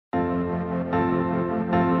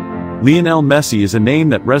Lionel Messi is a name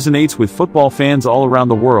that resonates with football fans all around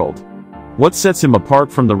the world. What sets him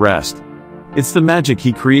apart from the rest? It's the magic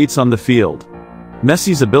he creates on the field.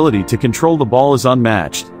 Messi's ability to control the ball is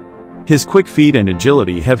unmatched. His quick feet and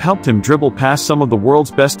agility have helped him dribble past some of the world's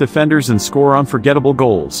best defenders and score unforgettable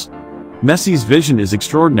goals. Messi's vision is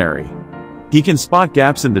extraordinary. He can spot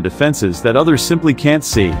gaps in the defenses that others simply can't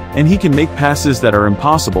see, and he can make passes that are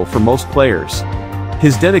impossible for most players.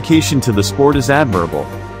 His dedication to the sport is admirable.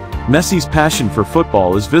 Messi's passion for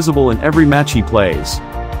football is visible in every match he plays.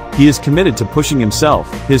 He is committed to pushing himself,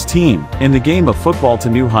 his team, and the game of football to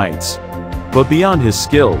new heights. But beyond his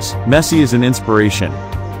skills, Messi is an inspiration.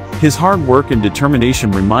 His hard work and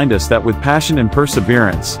determination remind us that with passion and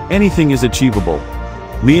perseverance, anything is achievable.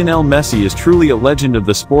 Lionel Messi is truly a legend of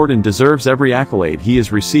the sport and deserves every accolade he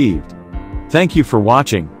has received. Thank you for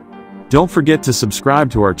watching. Don't forget to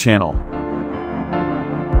subscribe to our channel.